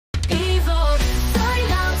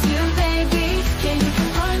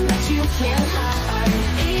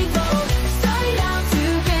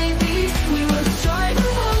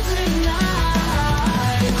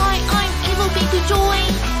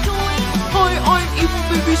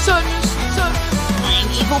baby sadness. I'm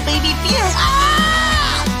Evil Baby Fear.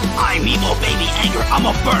 Ah! I'm Evil Baby Anger.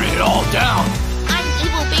 I'ma burn it all down. I'm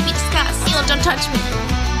Evil Baby Disgust. Ew, don't touch me.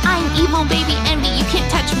 I'm Evil Baby Envy. You can't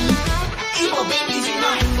touch me. Evil Baby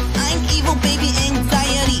Unite. I'm Evil Baby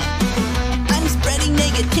Anxiety. I'm spreading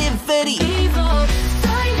negativity. Evil,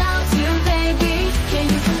 sign out to baby. Can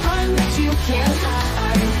you confirm that you can't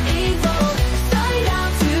hide? Evil, sign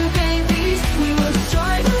out to babies. We will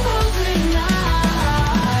destroy the world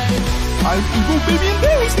tonight. I'm Evil Baby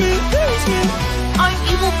Embarrassment. I'm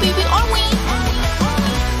Evil Baby Army.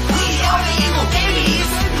 We are the Evil Babies.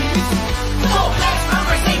 No best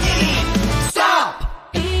numbers they need. Stop.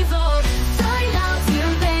 Evil, sign out to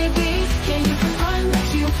baby. Can you confirm that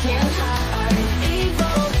you can't hide?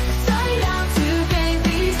 Evil, sign out to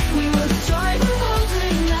babies. We will destroy the world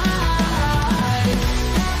tonight.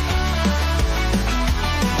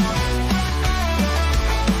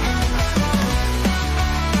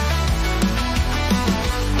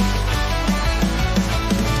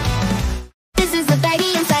 This is a baby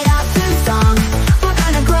inside out 2 song. We're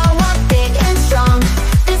gonna grow up big and strong.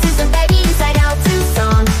 This is a baby inside out 2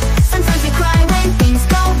 song. Sometimes we cry when things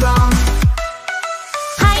go wrong.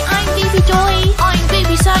 Hi, I'm Baby Joy. I'm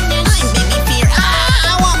Baby Sadness. I'm Baby Fear.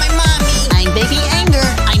 Ah, I want my mommy. I'm Baby Anger.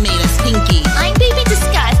 I made a stinky. I'm Baby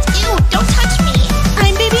Disgust. Ew, don't touch me.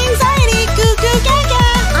 I'm Baby Anxiety. Goo goo gaga.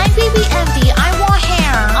 I'm Baby Envy. I want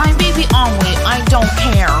hair. I'm Baby Army. I don't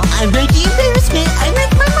care. I'm Baby Embarrassment. I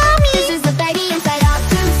like my mommy. This is a baby inside out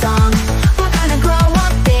 2 song. We're gonna grow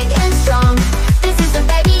up big and strong. This is a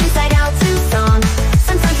baby inside out 2 song.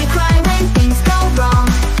 Sometimes we cry when things go wrong.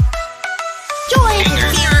 Joy.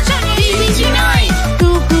 Fear. Babies Unite.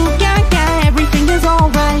 Goo goo gaga. Everything is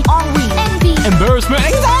alright. Are we? Envy. Embarrassment.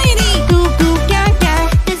 Anxiety. Goo goo gaga.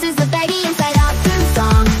 This is a baby inside out 2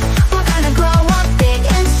 song. We're gonna grow up big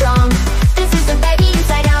and strong. This is a baby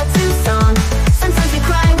inside out 2 song. Sometimes we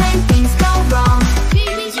cry when things go wrong.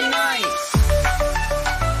 Babies Unite.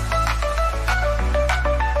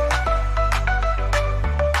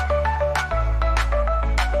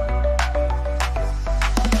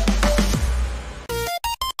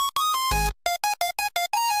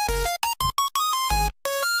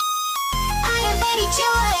 I am Baby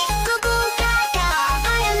Joy. Goo goo gaga.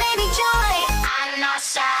 I am Baby Joy. I'm not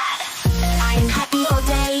sad. I am happy all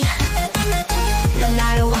day. No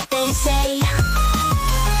matter what they say.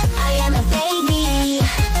 I am a baby.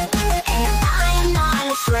 And I am not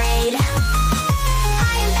afraid.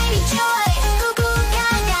 I am Baby Joy. Goo goo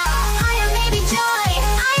gaga. I am Baby Joy.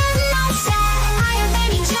 I am not sad. I am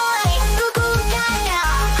Baby Joy. Goo goo gaga.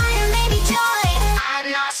 I am Baby Joy. I'm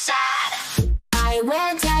not sad. I wear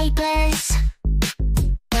diapers,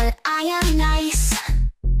 but I am nice.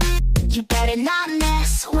 You better not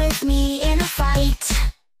mess with me in a fight.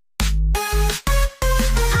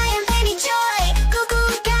 I am Baby Joy, goo goo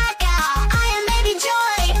gaga. I am Baby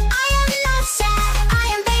Joy, I am not sad. I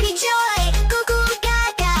am Baby Joy, goo goo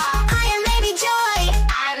gaga. I am Baby Joy,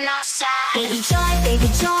 I'm not sad. Baby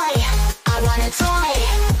Joy, I want a toy.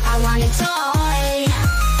 I want a toy.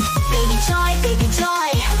 Baby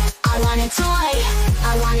Joy, I want a toy.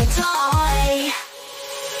 I want a toy.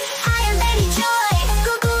 I am Baby Joy,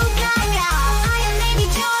 goo goo gaga. I am Baby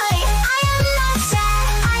Joy, I am not sad.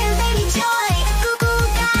 I am Baby Joy, goo goo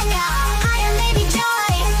gaga. I am Baby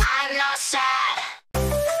Joy, I'm not sad.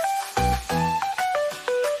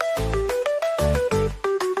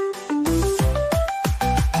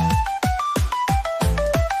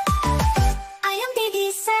 I am Baby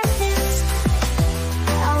Sadness.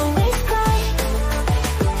 I always cry.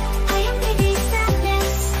 I am Baby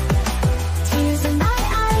Sadness. Tears in my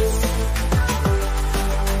eyes.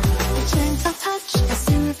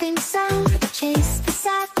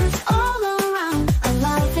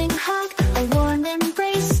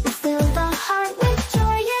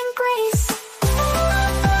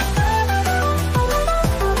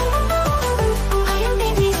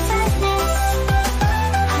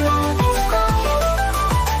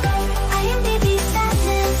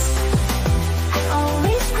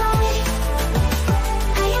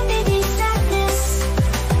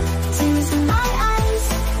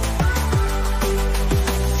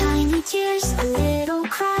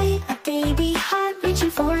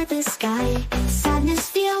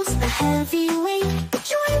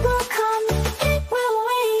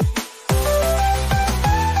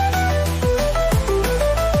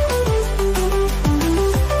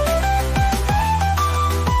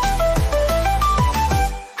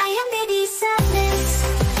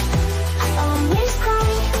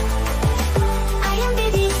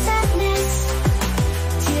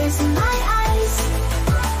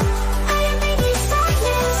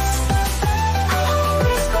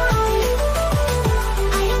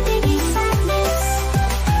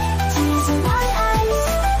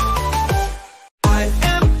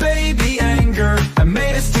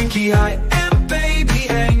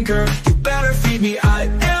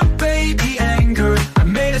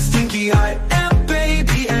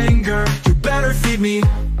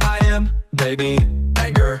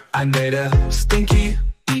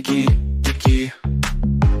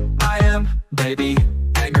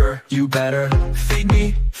 anger. Feed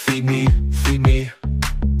me, feed me, feed me.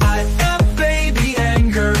 I am baby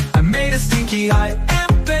anger. I made a stinky. I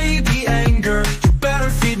am baby anger. You better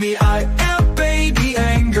feed me. I am baby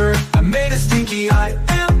anger. I made a stinky. I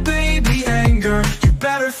am baby anger. You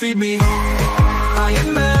better feed me. I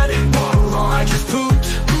am mad. I just pooped.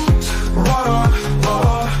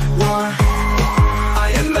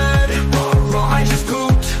 I am mad. I just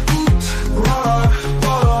pooped.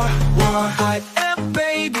 I am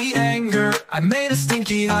baby anger. I made a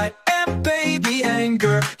stinky. I am baby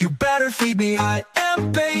anger. You better feed me. I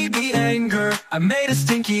am baby anger. I made a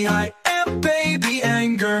stinky. I am baby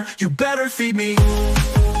anger. You better feed me.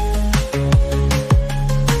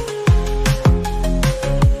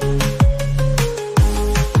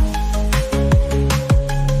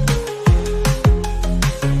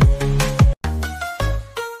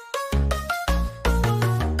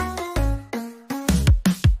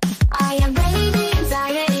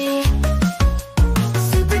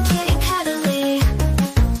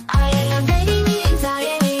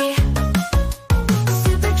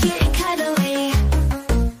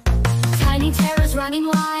 Running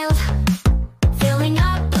wild, filling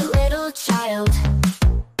up a little child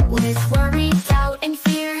with worry, doubt, and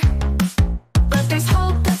fear. But there's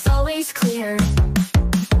hope that's always clear.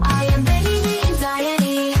 I am baby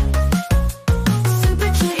anxiety,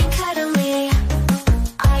 super cute and cuddly.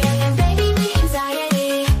 I am baby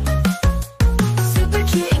anxiety, super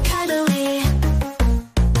cute and cuddly.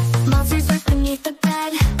 Monsters lurk beneath the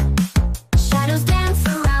bed, shadows dance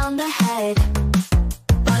around the head.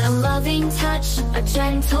 But a loving touch, a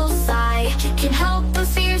gentle sigh can help the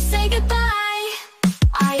fears say goodbye.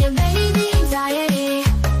 I am baby anxiety,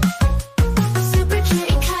 super cute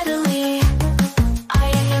and cuddly. I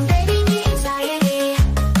am baby anxiety,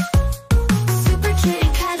 super cute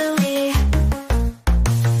and cuddly.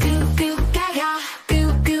 Goo goo gaga, goo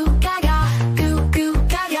goo gaga, goo goo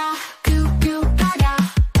gaga, goo goo gaga.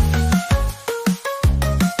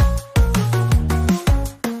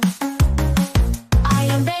 I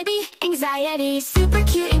am baby anxiety, super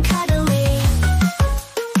cute and cuddly.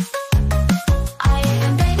 I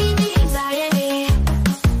am baby anxiety,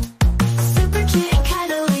 super cute and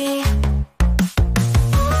cuddly.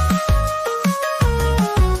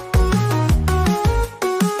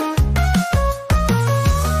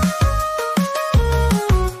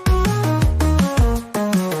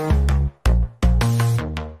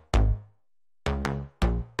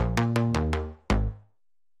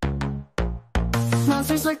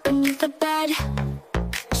 Monsters lurk beneath the bed,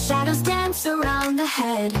 shadows dance around the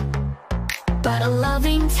head. But a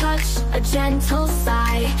loving touch, a gentle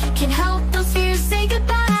sigh can help those fears say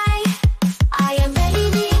goodbye. I am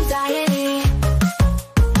baby anxiety,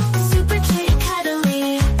 super cute and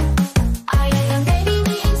cuddly. I am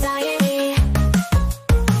baby anxiety,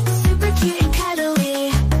 super cute and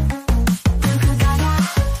cuddly. Goo goo gaga,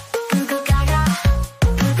 goo goo gaga,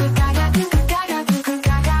 goo goo gaga, goo goo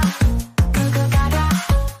gaga, goo goo gaga.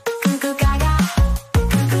 Goo goo gaga, goo goo gaga,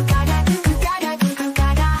 goo goo gaga, goo goo gaga, goo goo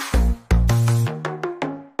gaga.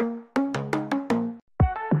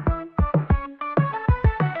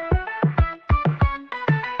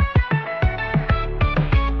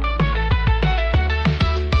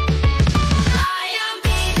 I am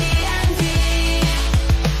baby envy.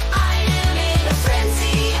 I am in a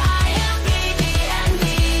frenzy. I am baby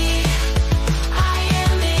envy. I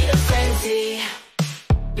am in a frenzy.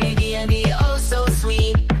 Baby envy, oh so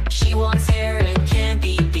sweet. She wants hair and can't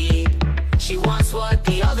be beat. She wants what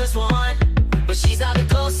the others want, but she's not a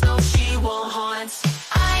ghost, no she won't haunt.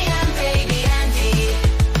 I am baby envy.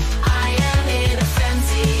 I am in a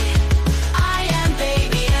frenzy. I am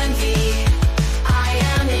baby envy. I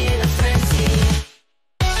am in a frenzy.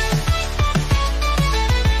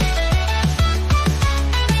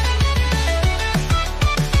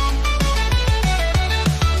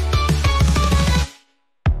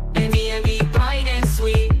 Envy, bright and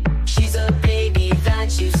sweet. She's a baby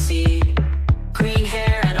that you see. Green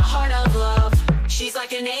hair and a heart of love. She's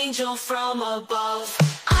like an angel from above.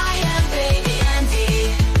 I am baby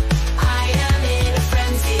envy. I am in a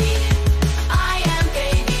frenzy. I am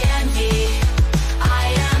baby envy. I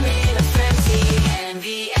am in a frenzy.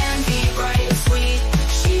 Envy, bright and sweet.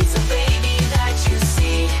 She's a baby that you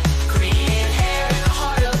see. Green hair and a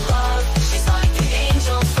heart of love. She's like an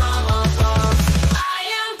angel from above. I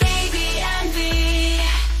am baby envy.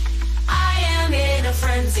 I am in a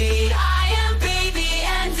frenzy. I am baby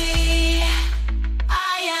envy.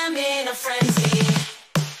 I am in a frenzy.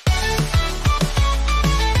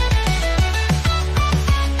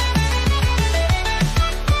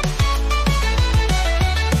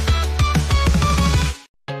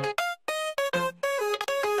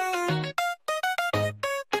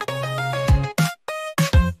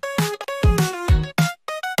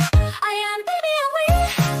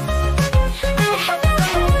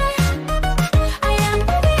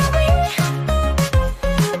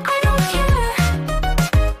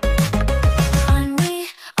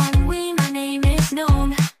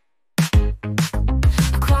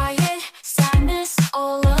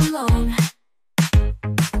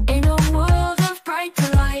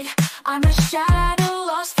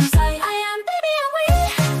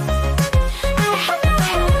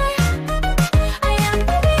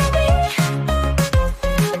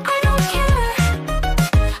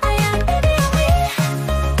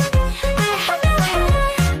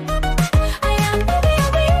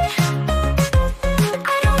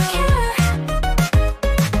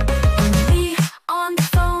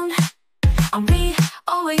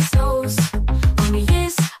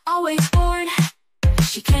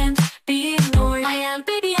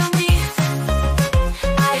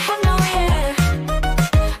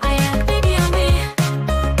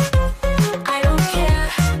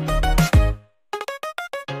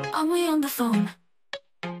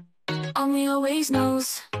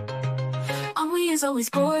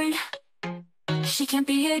 bored. She can't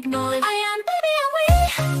be ignored. I am baby and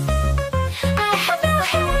weak. I have no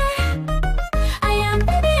hair. I am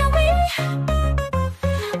baby and weak.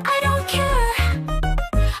 I don't care.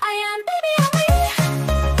 I am baby and weak.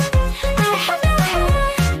 I have no hair.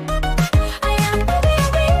 I am baby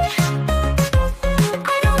and weak.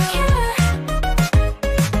 I don't care.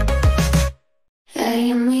 I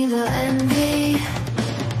am evil envy.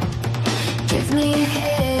 Give me a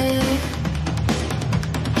hit.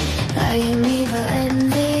 I am evil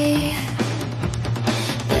envy.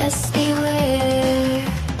 Best beware.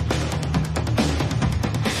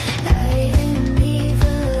 I am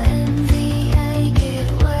evil envy. I get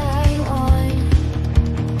what I want.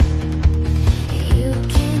 You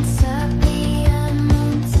can't stop me, I'm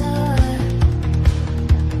on top.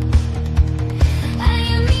 I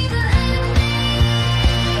am evil envy.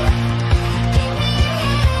 Give me a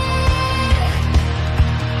hit.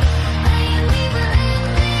 I am evil envy.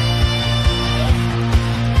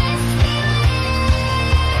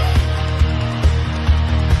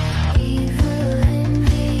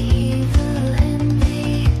 Evil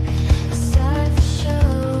envy, start the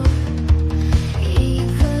show.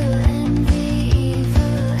 Evil envy,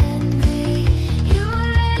 you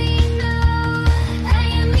already know. I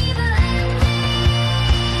am evil envy.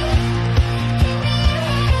 Give me a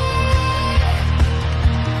hit.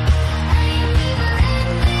 I am evil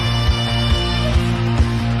envy.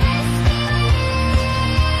 Best beware.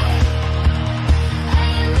 I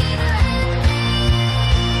am evil envy.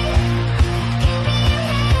 Give me a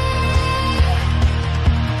hit.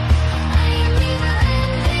 I am evil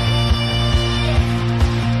envy.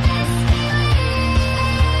 Best beware.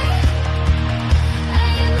 I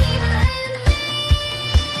am evil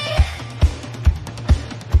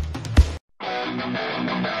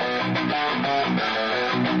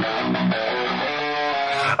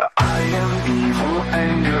I am evil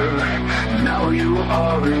anger, now you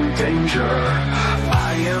are in danger.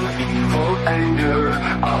 I am evil anger,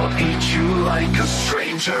 I'll eat you like a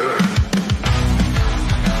stranger.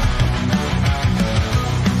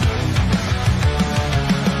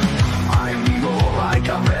 I'm evil, I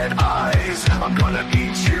got red eyes, I'm gonna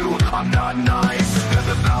eat you, I'm not nice.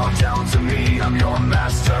 Never bow down to me, I'm your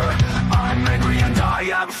master. I'm angry and I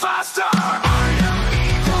am faster. I am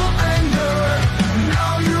evil anger,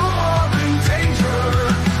 now you are in danger.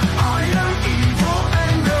 I am evil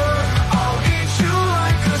anger, I'll eat you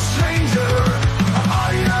like a stranger.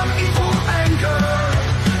 I am evil anger,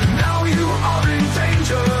 now you are in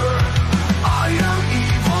danger. I am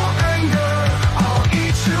evil anger, I'll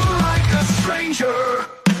eat you like a stranger.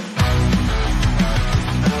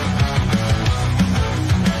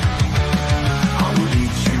 I will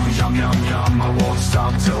eat you, yum yum yum. I won't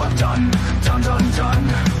stop till I'm done, done done done.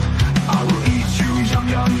 I will eat you, yum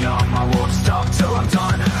yum yum. I won't stop till I'm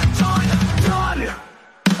done, done done.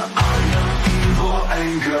 I am evil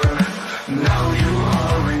anger, now you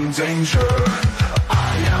are in danger.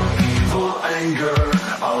 I am evil anger,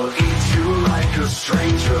 I'll eat you like a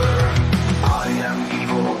stranger. I am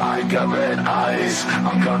evil, I got red eyes,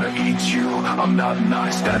 I'm gonna eat you, I'm not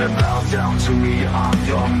nice. Better bow down to me, I'm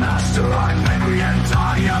your master. I'm angry and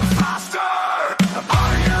I am faster.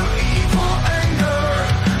 I am evil anger,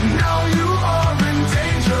 now you are in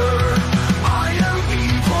danger. I am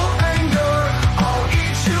evil anger, I'll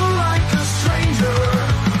eat you like a stranger.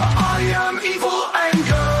 I am evil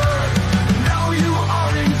anger, now you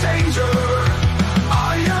are in danger.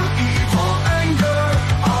 I am evil anger,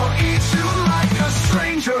 I'll eat you like a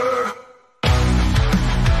stranger.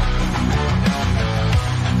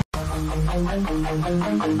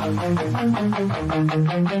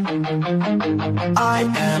 I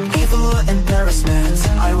am evil embarrassment,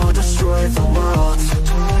 I will destroy the world.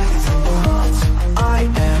 I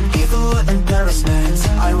am evil embarrassment,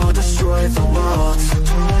 I will destroy the world.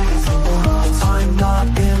 I'm not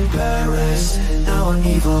embarrassed, now I'm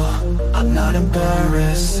evil. I'm not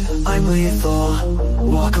embarrassed, I'm lethal.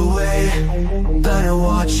 Walk away, better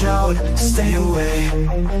watch out, stay away.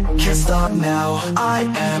 Can't stop now. I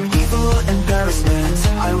am evil embarrassment,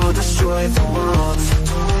 I will destroy the world.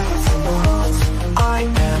 I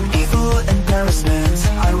am evil embarrassment,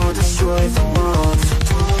 I will destroy the world.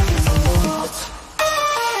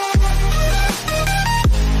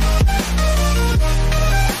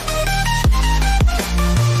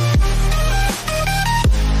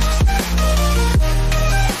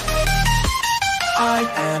 I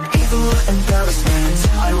am evil embarrassment,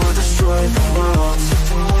 I will destroy the world.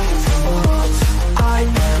 I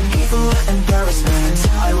am evil embarrassment,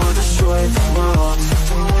 I will destroy the world.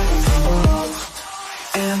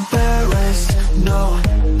 Embarrassed, no,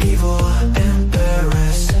 evil embarrassment.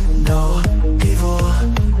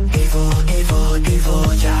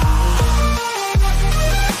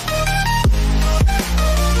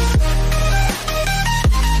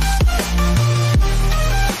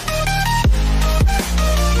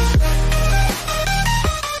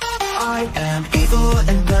 I am evil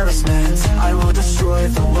embarrassment. I will destroy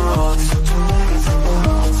the world.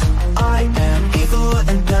 I am evil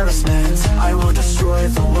embarrassment. I will destroy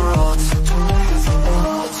the world.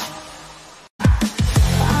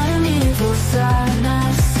 I am evil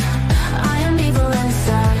sadness. I am evil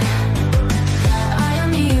inside. I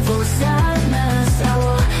am evil sadness. I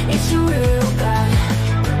will hit you real bad.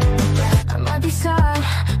 I might be sad,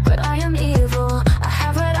 but I am evil. I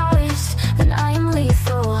have red eyes, and I am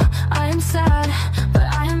lethal. I am sad, but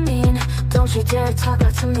I am mean. Don't you dare talk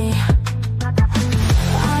back to me.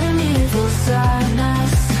 I am evil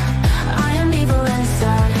sadness. I am evil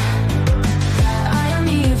inside. I am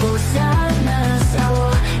evil sadness. I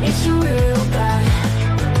will hit you real bad.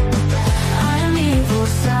 I am evil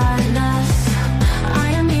sadness. I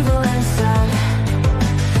am evil inside.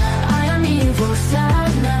 I am evil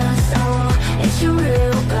sadness. I will hit you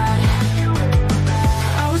real bad.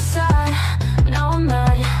 I was sad, now I'm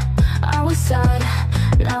mad. I was sad,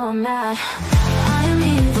 now I'm mad. I am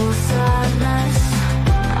evil sadness.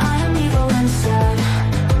 I am evil inside.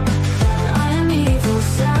 I am evil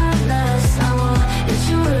sadness. I will hit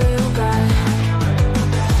you real bad.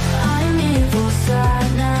 I am evil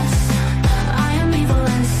sadness. I am evil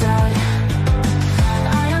inside.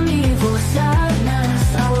 I am evil sadness.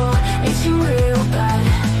 I will hit you real bad.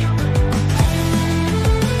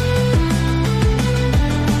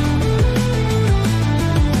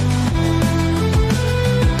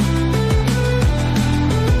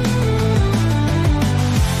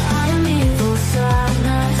 I am evil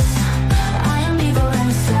sadness. I am evil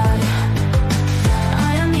inside.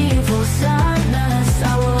 I am evil sadness. I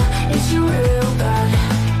will hit you real bad.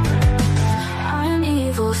 I am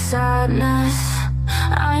evil sadness.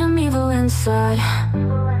 I am evil inside.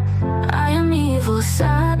 I am evil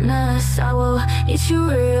sadness. I will hit you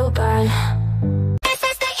real bad. This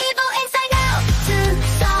is the Evil Inside Out 2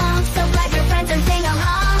 song, so glad your friends and sing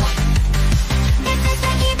along. This is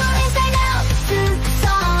the Evil Inside Out 2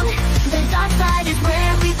 song. The dark side is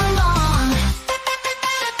where we belong.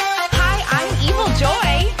 Hi, I'm Evil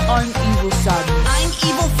Joy. I'm evil sadness. I'm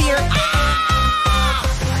evil fear.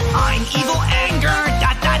 I'm evil anger.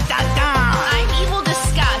 Da da da da. I'm Evil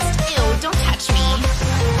Disgust. Ew, don't touch me.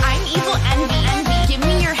 I'm Evil Envy. Give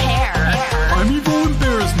me your hair. I'm evil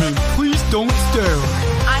embarrassment. Please don't stare.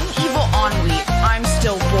 I'm Evil Ennui. I'm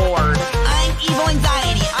still bored. I'm evil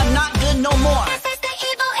anxiety. I'm not good no more. This is the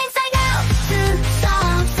Evil Inside Out 2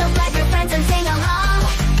 song, so glad your friends and sing along.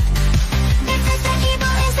 This is the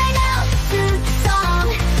Evil Inside Out 2 song.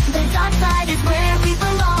 The dark side is where we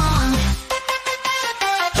belong.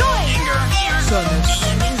 Joy. Anger, fear, Sadness.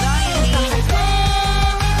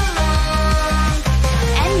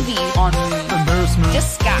 Envy. Ennui. Embarrassment.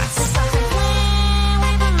 Disgust.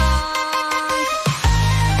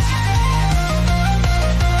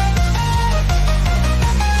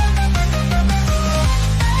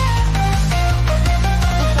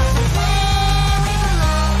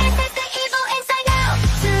 This is the Evil Inside Out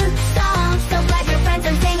 2 song, so glad your friends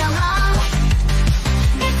and sing along.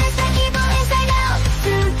 This is the Evil Inside Out 2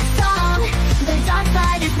 song. The dark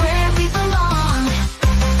side is where we belong.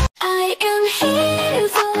 I am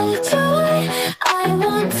evil joy. I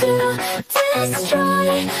want to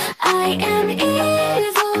destroy. I am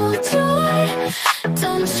evil joy.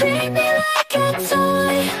 Don't treat me like a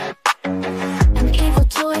toy. I'm evil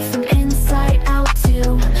joy from inside out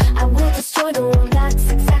too. I will destroy the world,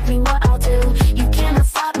 that's exactly what I'll do. You cannot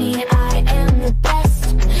stop me, I am the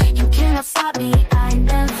best. You cannot stop me, I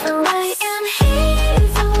never rest. I am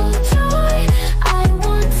evil joy. I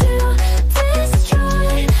want to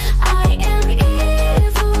destroy. I am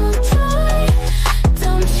evil joy.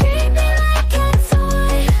 Don't treat me like a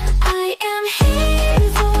toy. I am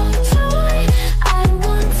evil joy. I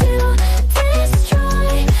want to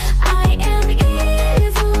destroy. I am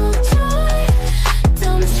evil joy.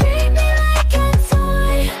 Don't treat me like a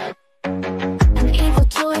toy. I'm evil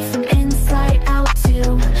joy from inside out too.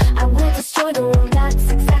 I will destroy the world,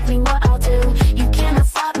 that's exactly what I'll do. You cannot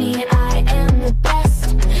stop me, I am the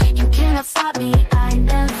best. You cannot stop me, I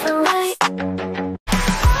never rest. I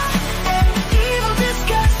am evil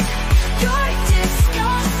disgust. You're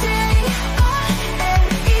disgusting. I am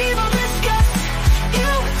evil disgust.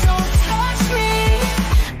 You don't touch me.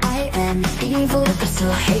 I am evil, but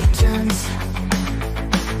still hate germs.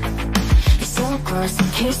 You're so gross, in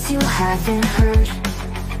case you haven't heard.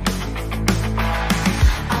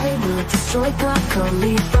 I will destroy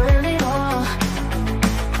broccoli, burn it all.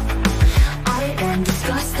 I am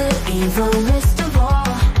disgust, the evilest of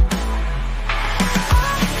all.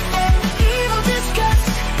 I am evil disgust.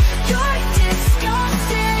 You're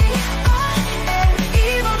disgusting. I am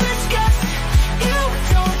evil disgust. You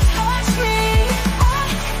don't touch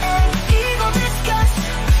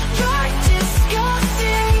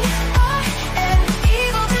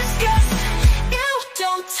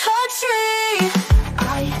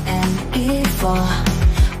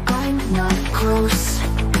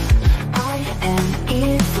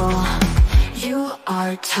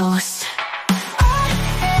toast. I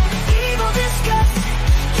am evil disgust.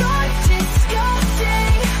 You're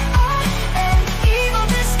disgusting. I am evil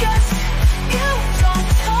disgust. You don't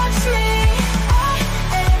touch me. I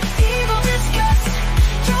am evil disgust.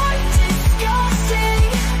 You're disgusting.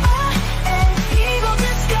 I am evil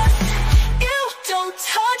disgust. You don't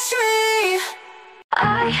touch me.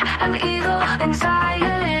 I am evil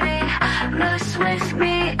anxiety. Mess with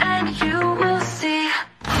me and you will see.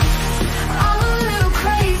 I'm a little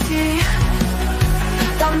crazy.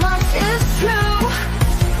 That much is true.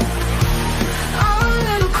 I'm a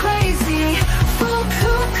little crazy. Full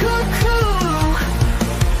cuckoo.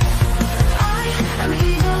 I am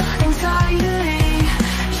evil anxiety.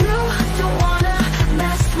 You don't wanna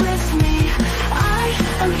mess with me. I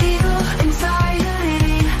am evil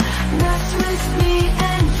anxiety. Mess with me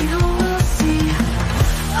and you will see.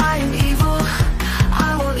 I am evil.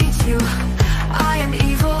 I will eat you. I am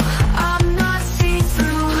evil. I'm not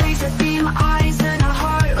see-through. Laser beam eyes and a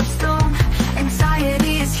heart of stone.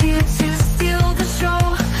 Anxiety is here to steal the show.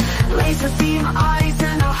 Laser beam eyes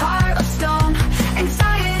and a heart of stone.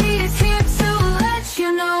 Anxiety is here to let you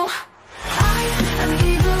know. I am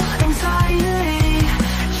evil anxiety.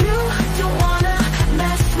 You don't wanna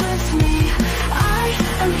mess with me. I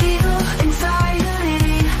am evil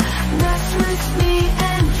anxiety. Mess with me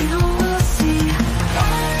and you will see.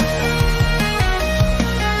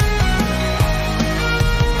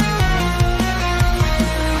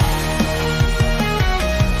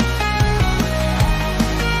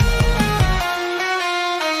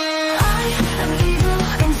 I am evil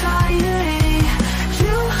anxiety.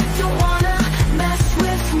 You don't wanna mess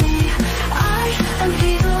with me. I am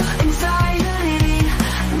evil anxiety.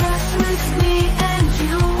 Mess with me and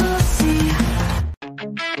you will see.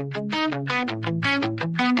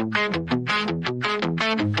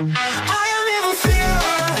 I am evil fear.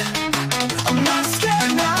 I'm not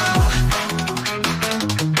scared now.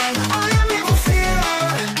 I am evil fear.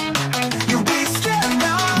 You'll be scared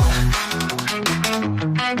now.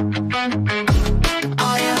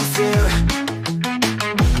 I am fear.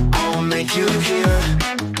 I'll make you hear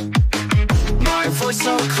my voice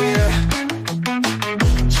so clear.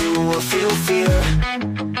 You will feel fear.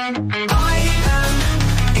 I am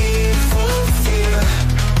evil fear.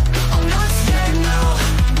 I'm not scared now.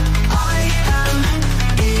 I am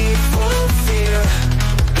evil fear.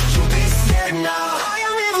 You'll be scared now. I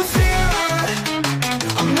am evil fear.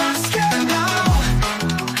 I'm not scared now.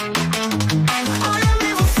 I am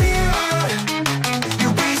evil fear.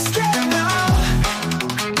 You'll be scared now.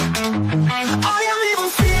 I am evil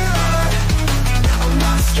fear. I'm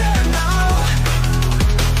not scared now.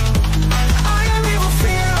 I am evil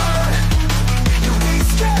fear. You'll be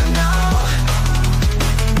scared now.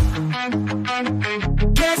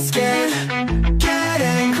 Get scared, get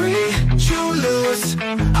angry, you lose.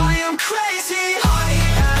 I am crazy. I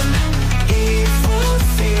am evil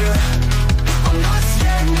fear. I'm not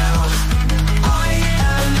scared now. I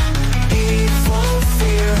am evil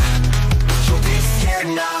fear. You'll be scared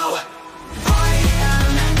now. I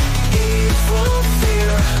am evil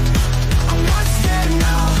fear. I'm not scared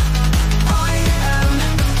now. I am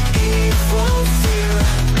evil fear.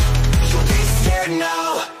 You'll be scared now.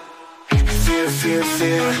 Fear, fear,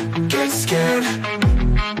 fear, get scared.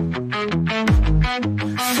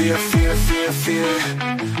 Fear, fear, fear, fear,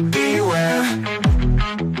 beware.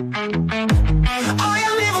 I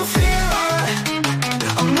am evil fear.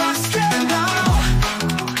 I'm not scared now.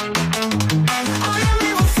 I am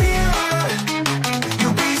evil fear.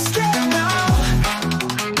 You'll be scared now.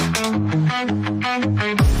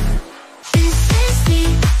 This is the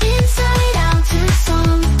inside out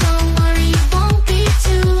song. Don't worry, it won't be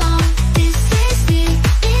too long. This is the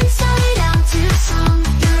inside out song.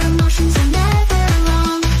 Your emotions are never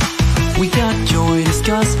wrong. We got joy,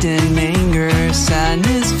 disgust, and anger,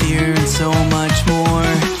 sadness, fear, and so much more.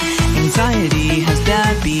 Anxiety has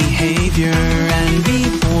bad behavior, envy,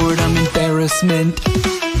 boredom, embarrassment.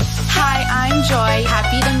 Hi, I'm Joy.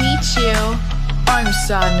 Happy to meet you. I'm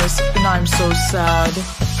Sadness, and I'm so sad.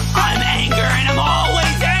 I'm anger and I'm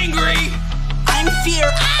always angry. I'm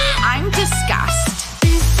Fear. I'm Disgust.